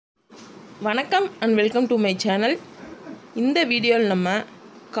வணக்கம் and welcome to my channel. இந்த வீடியோவில் நம்ம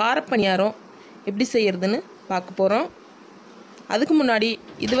காரப்பணியாரம் எப்படி செய்கிறதுன்னு பார்க்க போகிறோம். அதுக்கு முன்னாடி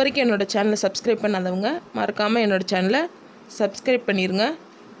இது வரைக்கும் என்னோடய சேனலை சப்ஸ்கிரைப் பண்ணாதவங்க மறக்காமல் என்னோடய சேனலை சப்ஸ்கிரைப் பண்ணிடுங்க.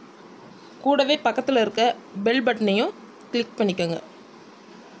 கூடவே பக்கத்தில் இருக்க பெல் பட்டனையும் கிளிக் பண்ணிக்கோங்க.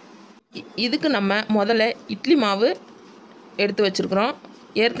 இதுக்கு நம்ம முதல்ல இட்லி மாவு எடுத்து வச்சுருக்குறோம்.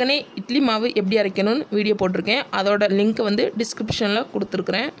 ஏற்கனவே இட்லி மாவு எப்படி அரைக்கணும்னு வீடியோ போட்டிருக்கேன். அதோட லிங்க் டிஸ்கிரிப்ஷனில்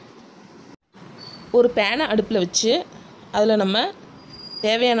கொடுத்துருக்குறேன். ஒரு பேனை அடுப்பில் வச்சு அதில் நம்ம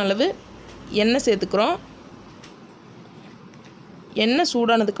தேவையான அளவு எண்ணெய் சேர்த்துக்கிறோம். எண்ணெய்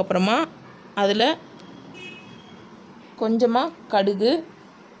சூடானதுக்கப்புறமா அதில் கொஞ்சமாக கடுகு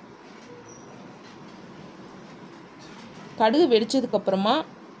வெடித்ததுக்கப்புறமா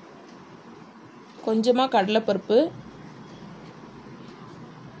கொஞ்சமாக கடலைப்பருப்பு,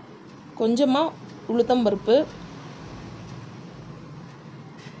 கொஞ்சமாக உளுத்தம்பருப்பு,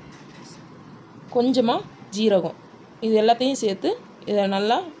 கொஞ்சமாக ஜீரகம், இது எல்லாத்தையும் சேர்த்து இதை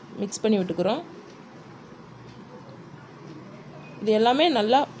நல்லா மிக்ஸ் பண்ணி விட்டுக்கிறோம். இது எல்லாமே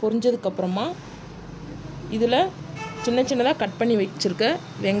நல்லா பொரிஞ்சதுக்கப்புறமா இதில் சின்ன சின்னதாக கட் பண்ணி வச்சுருக்க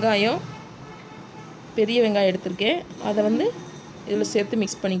வெங்காயம், பெரிய வெங்காயம் எடுத்திருக்கேன், அதை இதில் சேர்த்து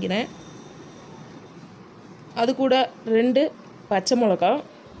மிக்ஸ் பண்ணிக்கிறேன். அது கூட 2 பச்சை மிளகா,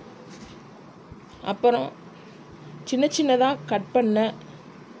 அப்புறம் சின்ன சின்னதாக கட் பண்ண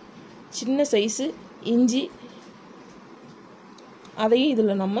சின்ன சைஸு இஞ்சி, அதையும்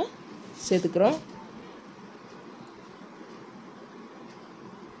இதில் நம்ம சேர்த்துக்கிறோம்.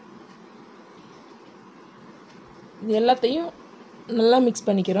 இது எல்லாத்தையும் நல்லா மிக்ஸ்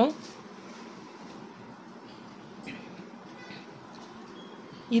பண்ணிக்கிறோம்.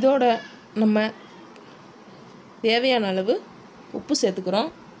 இதோட நம்ம தேவையான அளவு உப்பு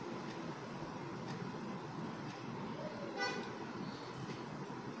சேர்த்துக்கிறோம்.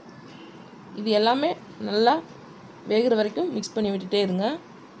 இது எல்லாமே நல்லா வேகிற வரைக்கும் மிக்ஸ் பண்ணி விட்டுட்டே இருங்க.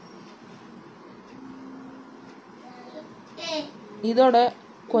 இதோட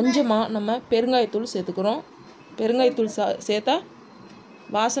கொஞ்சமாக நம்ம பெருங்காயத்தூள் சேர்த்துக்கிறோம். பெருங்காயத்தூள் சேர்த்தா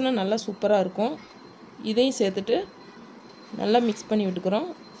வாசனை நல்லா சூப்பராக இருக்கும். இதையும் சேர்த்துட்டு நல்லா மிக்ஸ் பண்ணி விட்டுக்கிறோம்.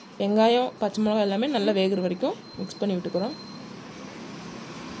 வெங்காயம், பச்சை மிளகாய் எல்லாமே நல்லா வேகிற வரைக்கும் மிக்ஸ் பண்ணி விட்டுக்கிறோம்.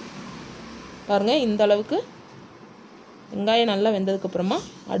 பாருங்கள், இந்த அளவுக்கு வெங்காயம் நல்லா வெந்ததுக்கப்புறமா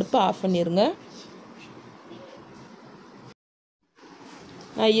அடுப்பை ஆஃப் பண்ணிடுங்க.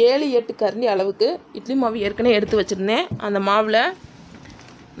 நான் 7-8 கரண்டி அளவுக்கு இட்லி மாவு ஏற்கனவே எடுத்து வச்சுருந்தேன். அந்த மாவில்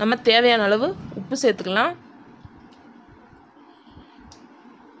நம்ம தேவையான அளவு உப்பு சேர்த்துக்கலாம்.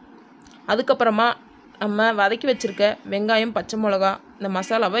 அதுக்கப்புறமா நம்ம வதக்கி வச்சுருக்க வெங்காயம், பச்சை மிளகா, இந்த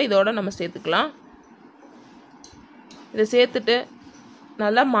மசாலாவை இதோடு நம்ம சேர்த்துக்கலாம். இதை சேர்த்துட்டு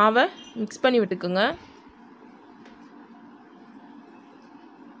நல்லா மாவை மிக்ஸ் பண்ணி விட்டுக்குங்க.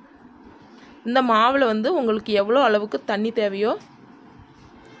 இந்த மாவில் உங்களுக்கு எவ்வளோ அளவுக்கு தண்ணி தேவையோ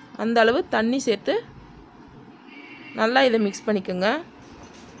அந்த அளவு தண்ணி சேர்த்து நல்லா இதை மிக்ஸ் பண்ணிக்கோங்க.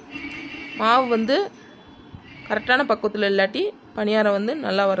 மாவு கரெக்டான பக்குவத்தில் இல்லாட்டி பணியாரம்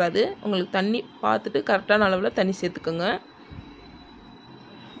நல்லா வராது. உங்களுக்கு தண்ணி பார்த்துட்டு கரெக்டான அளவில் தண்ணி சேர்த்துக்கோங்க.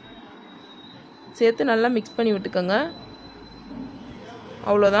 சேர்த்து நல்லா மிக்ஸ் பண்ணி விட்டுக்கோங்க.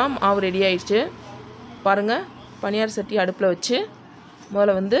 அவ்வளோதான், மாவு ரெடி ஆயிடுச்சு. பாருங்கள், பணியார சட்டி அடுப்பில் வச்சு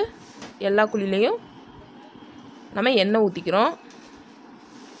முதல்ல எல்லா குழிலையும் நம்ம எண்ணெய் ஊற்றிக்கிறோம்.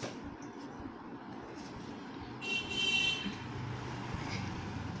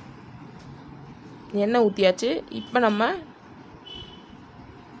 எண்ணெய் ஊற்றியாச்சு. இப்போ நம்ம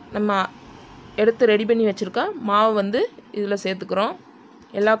எடுத்து ரெடி பண்ணி வச்சுருக்க மாவு இதில் சேர்த்துக்கிறோம்.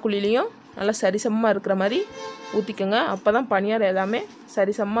 எல்லா குழிலையும் நல்லா சரிசமமாக இருக்கிற மாதிரி ஊற்றிக்கோங்க. அப்போ தான் பணியாரம் எல்லாமே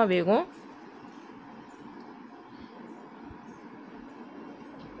சரிசமமாக வேகும்.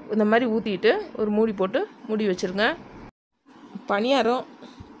 இந்த மாதிரி ஊற்றிட்டு ஒரு மூடி போட்டு மூடி வச்சுருங்க. பணியாரம்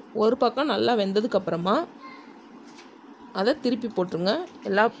ஒரு பக்கம் நல்லா வெந்ததுக்கப்புறமா அதை திருப்பி போட்டுருங்க.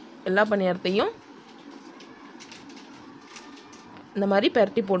 எல்லா பணியாரத்தையும் இந்த மாதிரி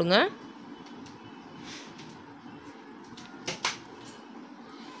பரட்டி போடுங்க.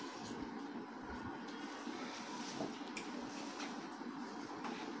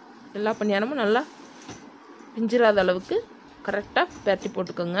 எல்லா பணியாரமும் நல்லா பிஞ்சிராத அளவுக்கு கரெக்டாக பரட்டி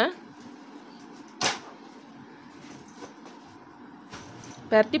போட்டுக்கோங்க.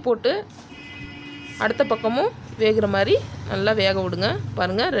 பரட்டி போட்டு அடுத்த பக்கமும் வேகிற மாதிரி நல்லா வேக விடுங்க.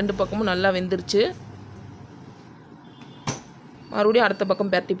 பாருங்கள், 2 பக்கமும் நல்லா வெந்துருச்சு. மறுபடியும் அடுத்த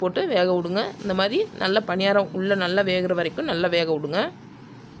பக்கம் பரட்டி போட்டு வேக விடுங்க. இந்த மாதிரி நல்லா பணியாரம் உள்ளே நல்லா வேகிற வரைக்கும் நல்லா வேக விடுங்க.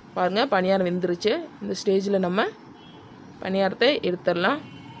 பாருங்கள், பணியாரம் வெந்துருச்சு. இந்த ஸ்டேஜில் நம்ம பணியாரத்தை எடுத்துடலாம்.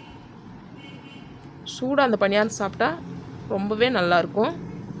 சூடாக அந்த பணியாரம் சாப்பிட்டா ரொம்பவே நல்லாயிருக்கும்.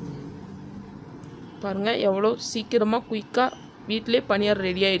 பாருங்கள் எவ்வளோ சீக்கிரமாக குயிக்காக வீட்டிலே பணியாரம்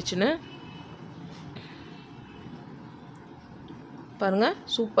ரெடி ஆயிடுச்சுன்னு. பாருங்கள்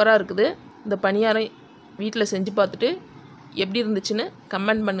சூப்பராக இருக்குது. இந்த பணியாரம் வீட்டில் செஞ்சு பார்த்துட்டு எப்படி இருந்துச்சுன்னு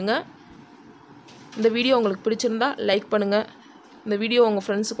கமெண்ட் பண்ணுங்கள். இந்த வீடியோ உங்களுக்கு பிடிச்சிருந்தா லைக் பண்ணுங்கள். இந்த வீடியோ உங்கள்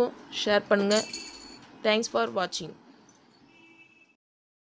ஃப்ரெண்ட்ஸுக்கும் ஷேர் பண்ணுங்கள். தேங்க்ஸ் ஃபார் வாட்சிங்.